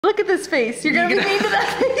Look at this face. You're gonna be mean to that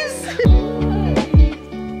face.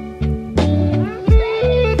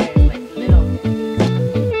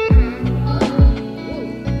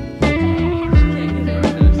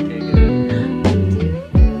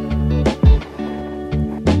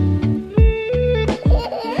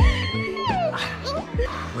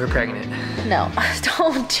 We're pregnant. No,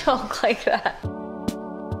 don't joke like that.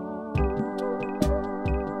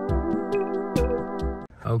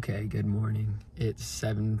 Okay, good morning. It's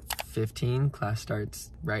 7:15. Class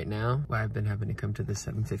starts right now. Well, I've been having to come to the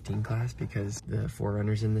 7:15 class because the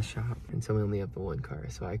 4Runner's in the shop, and so we only have the one car.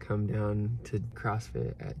 So I come down to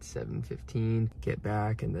CrossFit at 7:15, get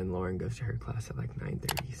back, and then Lauren goes to her class at like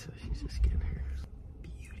 9:30. So she's just getting her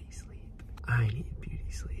beauty sleep. I need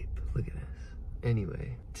beauty sleep. Look at this.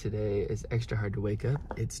 Anyway, today is extra hard to wake up.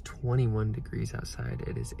 It's 21 degrees outside.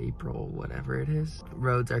 It is April, whatever it is.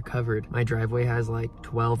 Roads are covered. My driveway has like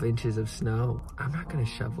 12 inches of snow. I'm not gonna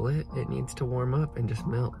shovel it. It needs to warm up and just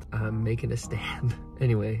melt. I'm making a stand.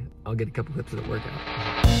 Anyway, I'll get a couple clips of the workout.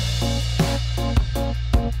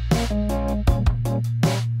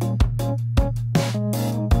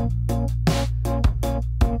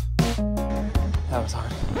 That was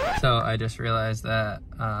hard. So I just realized that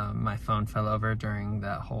my phone fell over during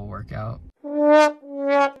that whole workout.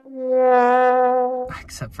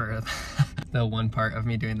 Except for the one part of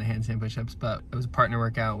me doing the handstand push-ups, but it was a partner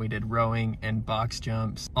workout. We did rowing and box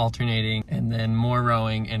jumps, alternating, and then more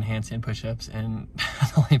rowing and handstand push-ups, and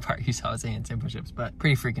the only part you saw was the handstand push-ups, but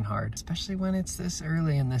pretty freaking hard, especially when it's this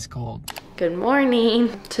early and this cold. Good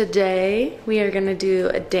morning. Today we are gonna do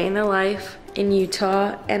a day in the life in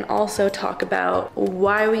Utah and also talk about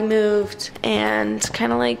why we moved and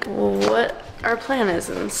kind of like what our plan is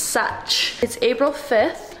and such. It's April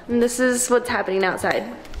 5th and this is what's happening outside.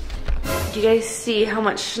 Do you guys see how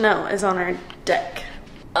much snow is on our deck?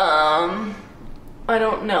 I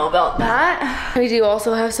don't know about that. We do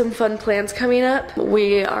also have some fun plans coming up.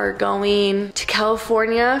 We are going to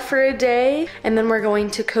California for a day, and then we're going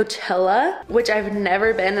to Coachella, which I've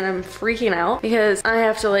never been, and I'm freaking out because I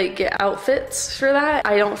have to like get outfits for that.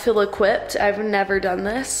 I don't feel equipped. I've never done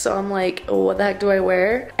this, so I'm like, oh, what the heck do I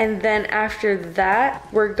wear? And then after that,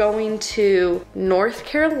 we're going to North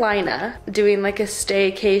Carolina, doing like a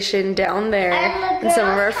staycation down there, and some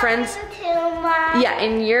of our friends. Yeah,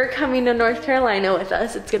 and you're coming to North Carolina with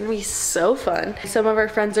us. It's gonna be so fun. Some of our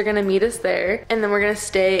friends are gonna meet us there, and then we're gonna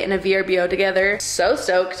stay in a VRBO together. So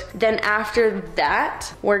stoked. Then after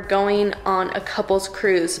that, we're going on a couple's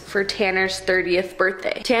cruise for Tanner's 30th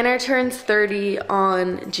birthday. Tanner turns 30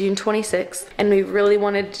 on June 26th, and we really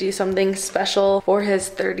wanted to do something special for his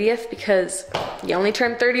 30th because you only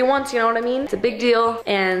turn 30 once, you know what I mean? It's a big deal,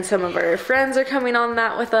 and some of our friends are coming on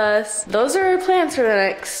that with us. Those are our plans for the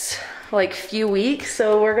next like few weeks,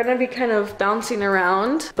 so we're gonna be kind of bouncing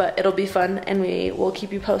around, but it'll be fun and we will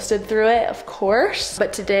keep you posted through it, of course.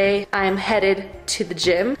 But today I'm headed to the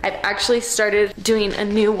gym. I've actually started doing a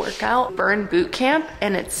new workout, Burn Boot Camp,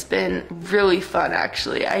 and it's been really fun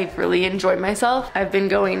actually. I've really enjoyed myself. I've been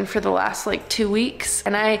going for the last like 2 weeks,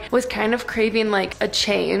 and I was kind of craving like a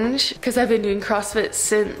change because I've been doing CrossFit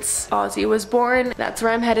since Ozzy was born. That's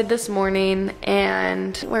where I'm headed this morning,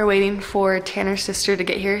 and we're waiting for Tanner's sister to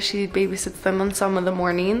get here. She babysits them on some of the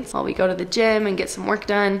mornings while we go to the gym and get some work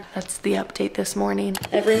done. That's the update this morning.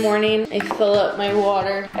 Every morning I fill up my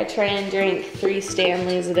water. I try and drink 3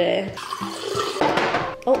 Stanleys a day.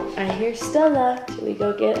 Oh, I hear Stella. Should we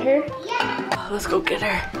go get her? Yeah. Let's go get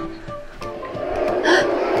her.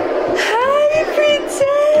 Hi,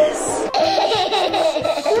 princess.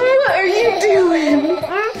 What are you doing?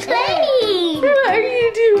 I'm playing. What are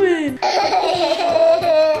you doing?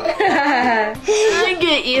 I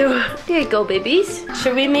get you. Here you go, babies.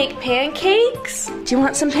 Should we make pancakes? Do you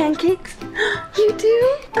want some pancakes? You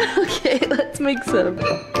do? Okay, let's make some.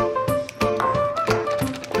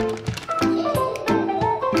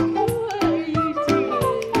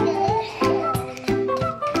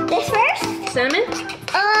 This first? Cinnamon?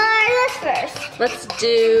 This first. Let's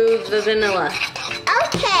do the vanilla.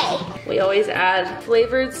 Okay. We always add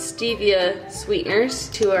flavored stevia sweeteners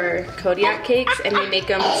to our Kodiak cakes, and we make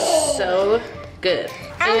them so good.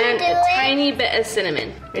 And a tiny bit of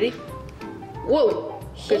cinnamon. Ready? Whoa!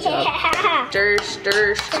 Good job. Stir,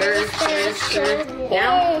 stir, stir, stir, stir.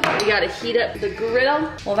 Now we gotta heat up the griddle.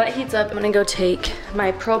 While that heats up, I'm gonna go take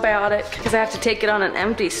my probiotic because I have to take it on an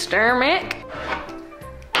empty stomach.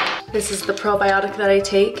 This is the probiotic that I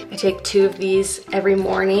take. I take 2 of these every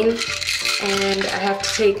morning, and I have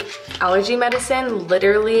to take allergy medicine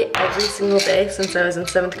literally every single day since I was in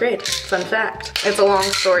 7th grade. Fun fact. It's a long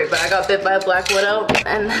story, but I got bit by a black widow,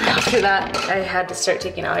 and then after that, I had to start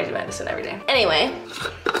taking allergy medicine every day. Anyway,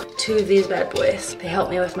 two of these bad boys. They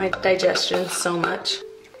help me with my digestion so much.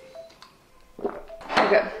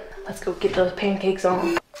 Okay, let's go get those pancakes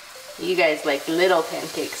on. You guys like little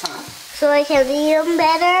pancakes, huh? So I can eat them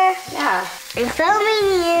better. Yeah. I'm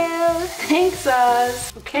filming you. Thanks,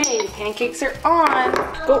 Oz. Okay, the pancakes are on.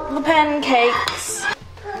 Go the pancakes.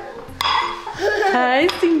 Hi,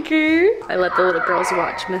 Tinker. I let the little girls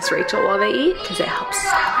watch Miss Rachel while they eat because it helps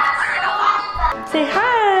them learn a lot. Say hi.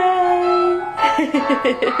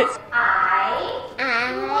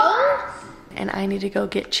 And I need to go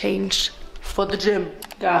get changed for the gym.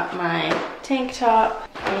 Got my tank top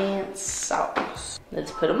and socks.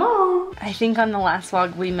 Let's put them on. I think on the last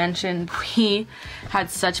vlog we mentioned we had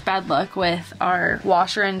such bad luck with our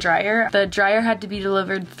washer and dryer. The dryer had to be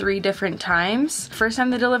delivered 3 different times. First time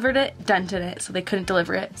they delivered it, dented it, so they couldn't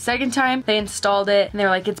deliver it. Second time, they installed it and they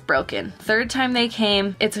were like, it's broken. Third time they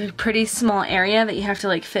came, it's a pretty small area that you have to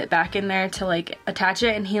like fit back in there to like attach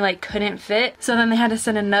it, and he like couldn't fit. So then they had to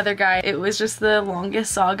send another guy. It was just the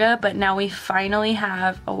longest saga, but now we finally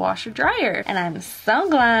have a washer dryer. And I'm so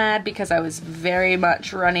glad because I was very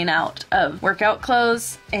much running out of workout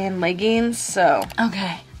clothes and leggings. So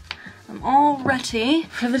okay, I'm all ready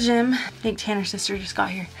for the gym. I think Tanner's sister just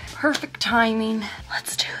got here. Perfect timing.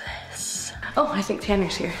 Let's do this. Oh, I think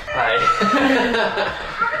Tanner's here. Hi.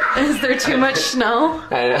 Is there too much snow?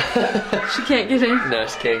 I know. She can't get in. No,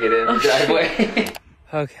 she can't get in the driveway.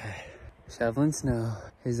 Okay, shoveling snow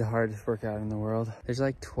is the hardest workout in the world. There's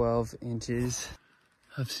like 12 inches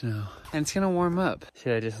of snow and it's gonna warm up.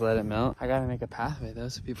 Should I just let it melt? I gotta make a pathway though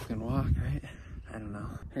so people can walk, right? I don't know.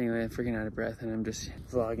 Anyway, I'm freaking out of breath and I'm just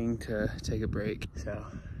vlogging to take a break. So,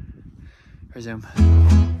 resume.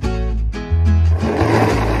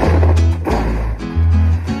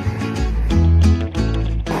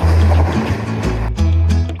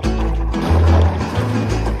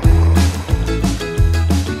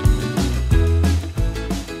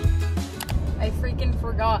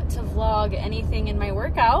 Forgot to vlog anything in my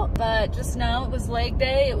workout, but just know it was leg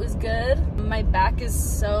day. It was good. My back is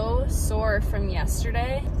so sore from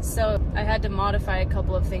yesterday, so I had to modify a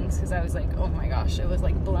couple of things because I was like, oh my gosh, it was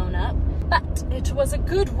like blown up. But it was a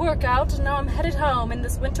good workout, and now I'm headed home in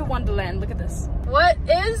this winter wonderland. Look at this. What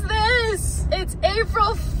is this? It's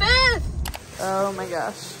April 5th. Oh my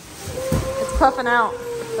gosh, it's puffing out.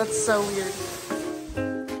 That's so weird.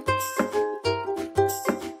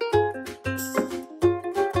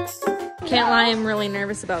 Can't lie, I'm really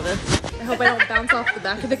nervous about this. I hope I don't bounce off the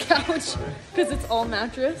back of the couch because it's all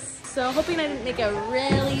mattress. So hoping I didn't make a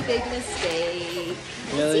really big mistake.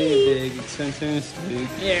 Really big, expensive mistake.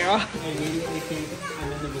 Yeah.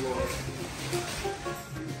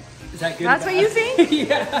 Is that good? That's what you think?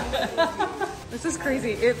 Yeah. This is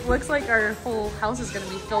crazy. It looks like our whole house is gonna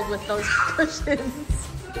be filled with those cushions.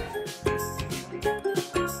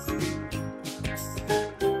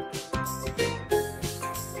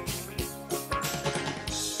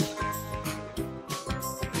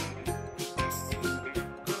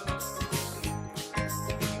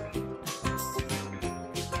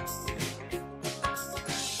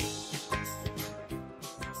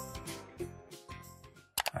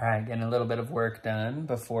 All right, getting a little bit of work done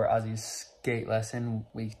before Ozzy's skate lesson,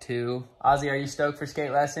 week 2. Ozzy, are you stoked for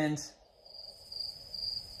skate lessons?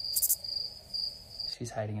 She's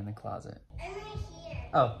hiding in the closet. I'm right here.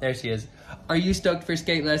 Oh, there she is. Are you stoked for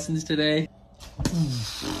skate lessons today?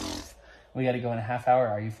 We gotta go in a half hour.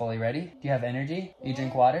 Are you fully ready? Do you have energy? You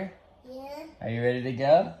drink water? Yeah. Are you ready to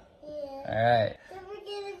go? Yeah. All right. Then we're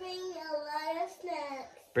gonna bring a lot of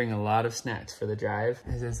snacks. Bring a lot of snacks for the drive.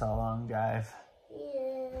 Is this a long drive? Yeah.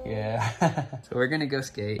 Yeah. So we're gonna go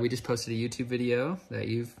skate. We just posted a YouTube video that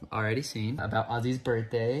you've already seen about Ozzy's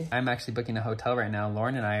birthday. I'm actually booking a hotel right now.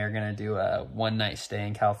 Lauren and I are gonna do a one-night stay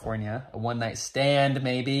in California. A one-night stand,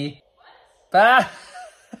 maybe. Ah!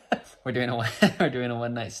 We're doing a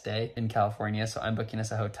one-night stay in California, so I'm booking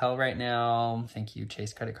us a hotel right now. Thank you,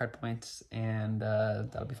 Chase credit card points, and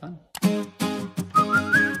that'll be fun.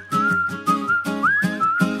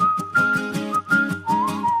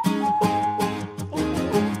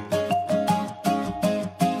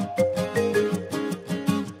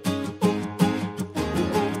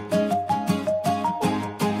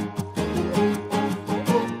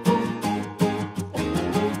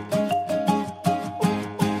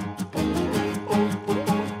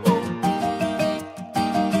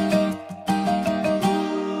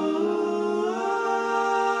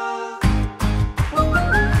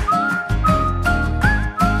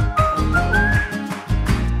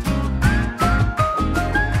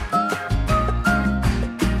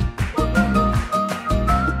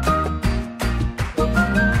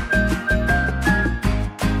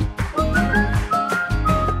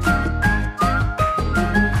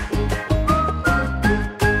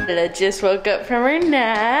 Bella just woke up from her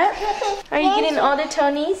nap. Are you getting all the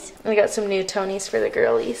Tonys? We got some new Tonys for the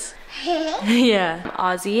girlies. Yeah.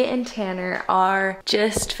 Ozzy and Tanner are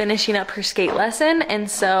just finishing up her skate lesson, and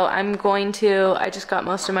so I just got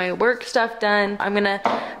most of my work stuff done. I'm gonna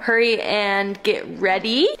hurry and get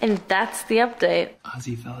ready, and that's the update.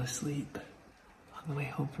 Ozzy fell asleep on the way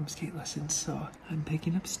home from skate lessons, so I'm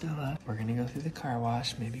picking up Stella. We're gonna go through the car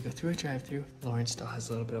wash, maybe go through a drive-through. Lauren still has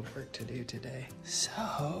a little bit of work to do today, so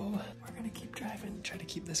we're gonna keep driving, try to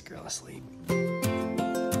keep this girl asleep.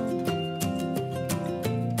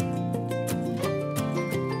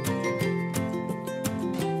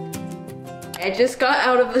 I just got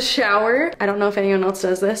out of the shower. I don't know if anyone else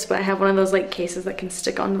does this, but I have one of those like cases that can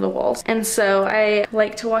stick onto the walls. And so I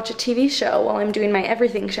like to watch a TV show while I'm doing my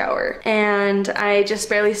everything shower. And I just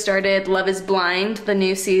barely started Love is Blind, the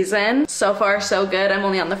new season. So far, so good. I'm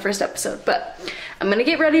only on the first episode, but I'm gonna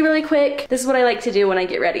get ready really quick. This is what I like to do when I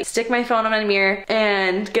get ready. Stick my phone on my mirror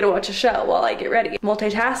and get to watch a show while I get ready.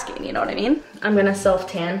 Multitasking, you know what I mean? I'm gonna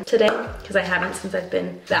self-tan today because I haven't since I've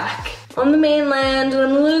been back on the mainland and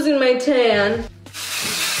I'm losing my tan.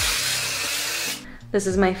 This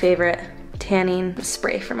is my favorite tanning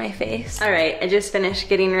spray for my face. All right, I just finished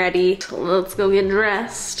getting ready. Let's go get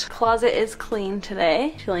dressed. Closet is clean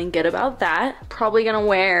today. Feeling good about that. Probably gonna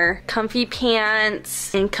wear comfy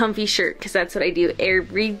pants and comfy shirt because that's what I do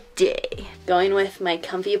every day. Going with my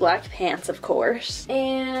comfy black pants, of course.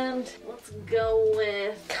 And let's go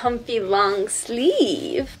with comfy long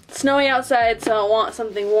sleeve. It's snowy outside, so I want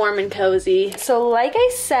something warm and cozy. So like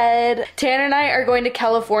I said, Tanner and I are going to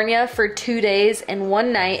California for 2 days and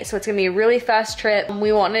 1 night, so it's gonna be a really fast trip.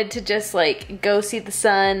 We wanted to just like go see the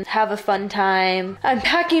sun, have a fun time. I'm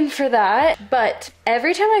packing for that, but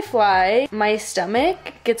every time I fly, my stomach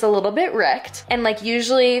gets a little bit wrecked. And like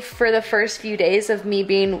usually for the first few days of me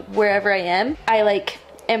being wherever I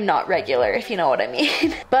am not regular, if you know what I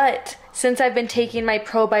mean. But since I've been taking my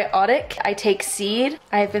probiotic, I take Seed.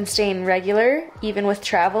 I've been staying regular, even with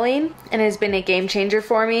traveling, and it has been a game changer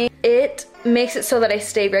for me. It makes it so that I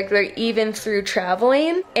stay regular even through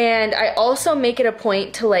traveling. And I also make it a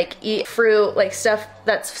point to like eat fruit, like stuff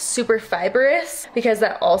that's super fibrous, because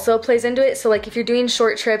that also plays into it. So like if you're doing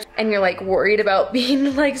short trips and you're like worried about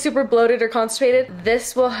being like super bloated or constipated,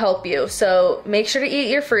 this will help you. So make sure to eat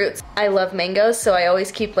your fruits. I love mangoes, so I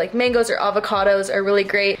always keep like mangoes or avocados are really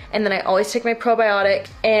great. And then I always take my probiotic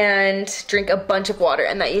and drink a bunch of water,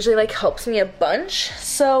 and that usually like helps me a bunch.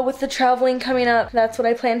 So with the traveling coming up, that's what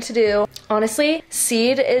I plan to do. Honestly,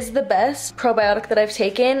 Seed is the best probiotic that I've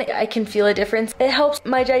taken. I can feel a difference. It helps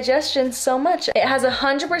my digestion so much. It has a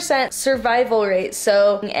 100% survival rate,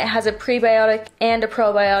 so it has a prebiotic and a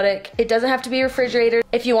probiotic. It doesn't have to be refrigerated.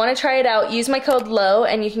 If you want to try it out, use my code LOW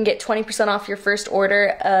and you can get 20% off your first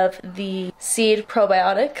order of the Seed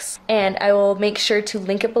probiotics, and I will make sure to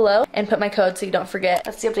link it below and put my code so you don't forget.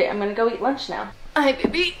 That's the update. I'm gonna go eat lunch now. Hi,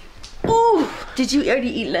 baby. Ooh, did you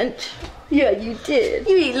already eat lunch? Yeah, you did.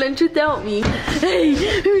 You ate lunch without me. Hey,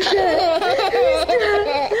 who's that?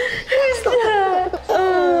 Who's that?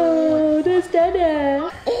 Oh, that's Dada.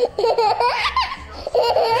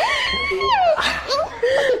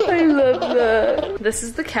 I love that. This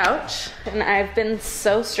is the couch, and I've been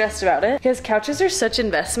so stressed about it because couches are such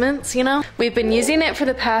investments, you know? We've been using it for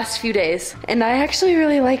the past few days, and I actually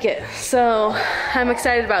really like it. So I'm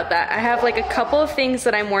excited about that. I have like a couple of things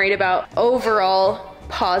that I'm worried about. Overall,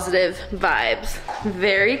 positive vibes.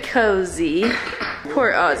 Very cozy.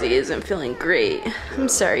 Poor Ozzy isn't feeling great. I'm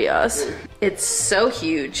sorry, Oz. It's so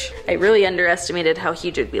huge. I really underestimated how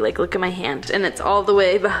huge it'd be. Like, look at my hand, and it's all the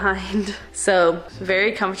way behind. So,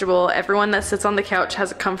 very comfortable. Everyone that sits on the couch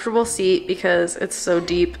has a comfortable seat because it's so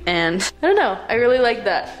deep, and I don't know. I really like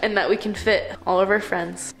that, and that we can fit all of our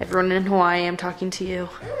friends. Everyone in Hawaii, I'm talking to you.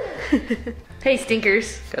 Hey,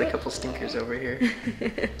 stinkers. Got a couple stinkers over here.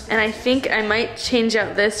 And I think I might change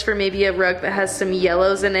out this for maybe a rug that has some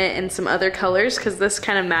yellows in it and some other colors, because this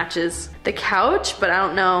kind of matches the couch, but I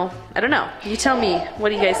don't know. I don't know. You tell me. What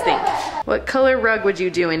do you guys think? What color rug would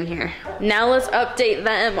you do in here? Now let's update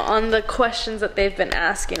them on the questions that they've been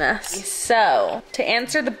asking us. So, to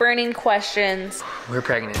answer the burning questions. We're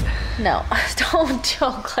pregnant. No, don't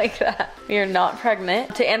joke like that. We are not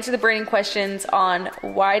pregnant. To answer the burning questions on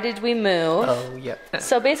why did we move? Oh, yep.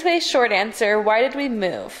 So basically a short answer, why did we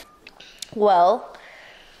move? Well,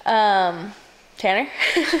 Tanner?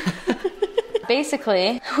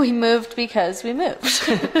 Basically, we moved because we moved.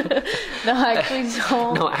 No, actually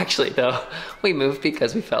don't. No, actually though, we moved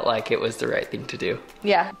because we felt like it was the right thing to do.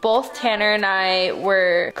 Yeah, both Tanner and I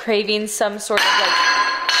were craving some sort of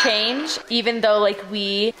like change, even though like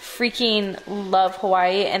we freaking love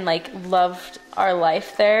Hawaii and like loved our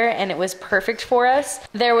life there and it was perfect for us.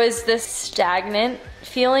 There was this stagnant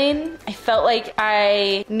feeling. I felt like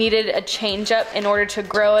I needed a change up in order to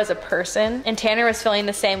grow as a person, and Tanner was feeling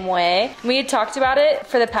the same way. We had talked about it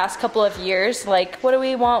for the past couple of years, like what do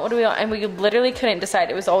we want, and we literally couldn't decide.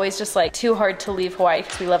 It was always just like too hard to leave Hawaii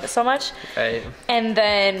because we love it so much. Right. And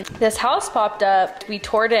then this house popped up, we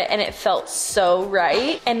toured it and it felt so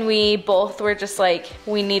right, and we both were just like,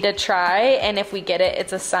 we need to try, and if we get it,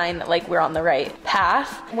 it's a sign that like we're on the right path.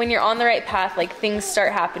 When you're on the right path, like things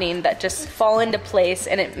start happening that just fall into place,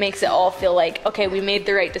 and it makes it all feel like, okay, we made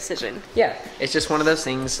the right decision. Yeah, it's just one of those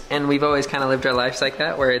things, and we've always kind of lived our lives like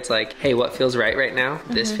that, where it's like, hey, what feels right now?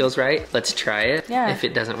 This feels right. Let's try it. Yeah. If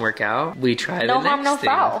it doesn't work out, we try No the next harm, no thing.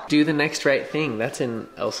 foul. Do the next right thing. That's an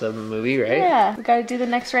Elsa movie, right? Yeah, we gotta do the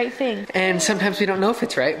next right thing. And sometimes we don't know if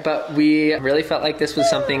it's right, but we really felt like this was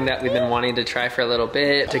something that we've been wanting to try for a little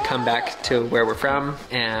bit, to come back to where we're from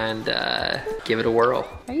and give it a whirl.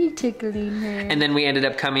 Are you tickling her? And then we ended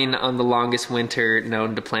up coming on the longest winter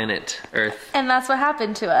known to planet Earth. And that's what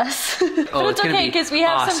happened to us. Oh, But it's gonna okay, be because we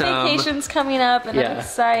have some awesome. vacations coming up, and I'm Yeah.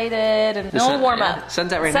 excited, and The it'll sun- warm yeah. up.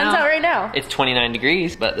 Sun's out right Sun's now. out right now. It's 29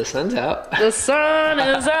 degrees, but the sun's out. The sun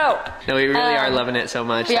is out. No, we really are loving it so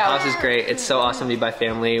much. yeah. The house is great. It's so awesome to be by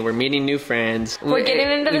family. We're meeting new friends. We're getting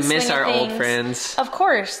into the We miss swing of our old things. friends. Of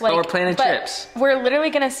course, like we're planning trips. We're literally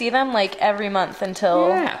gonna see them like every month until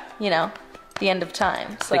Yeah. you know, the end of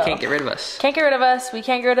time. So They can't get rid of us. can't get rid of us. We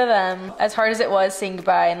can't get rid of them. As hard as it was saying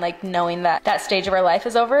goodbye and like knowing that that stage of our life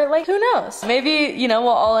is over, like who knows? Maybe, you know, we'll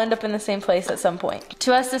all end up in the same place at some point.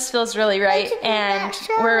 To us, this feels really right, and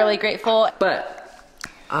we're really grateful. But,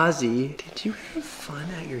 Ozzy, did you have fun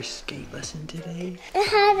at your skate lesson today? I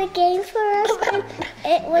had a game for us. And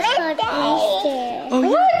it was called Easter. Oh,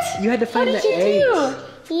 what? You had to find the eggs.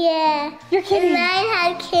 Yeah. You're kidding. And I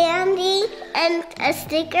had candy and a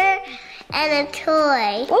sticker and a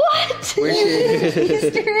toy. What? Where's your...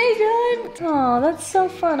 Easter egg hunt. Oh, that's so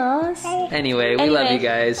fun, Oz. Anyway, we love Anyway. you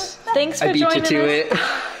guys. Thanks for I beat you joining to us. it.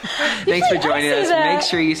 Thanks for I joining say us. that. Make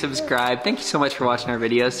sure you subscribe. Thank you so much for watching our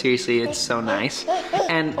videos. Seriously, it's so nice.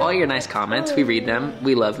 And all your nice comments, we read them.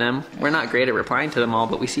 We love them. We're not great at replying to them all,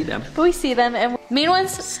 but we see them. But we see them, and mean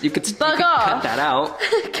ones, You could Bug cut off. that out.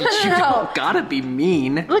 Cut you it don't out. gotta be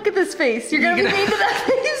mean. Look at this face. You're gonna be You're mean gonna- to that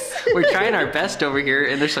face. We're trying our best over here,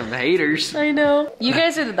 and there's some haters. I know. You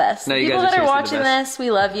guys are the best. No, you People guys are that are seriously the watching best. this,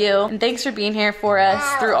 we love you. And thanks for being here for us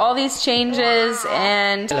through all these changes.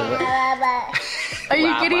 And are you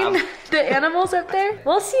Wow, getting wow. the animals up there?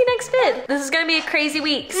 We'll see you next vid. This is gonna be a crazy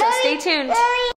week, so stay tuned.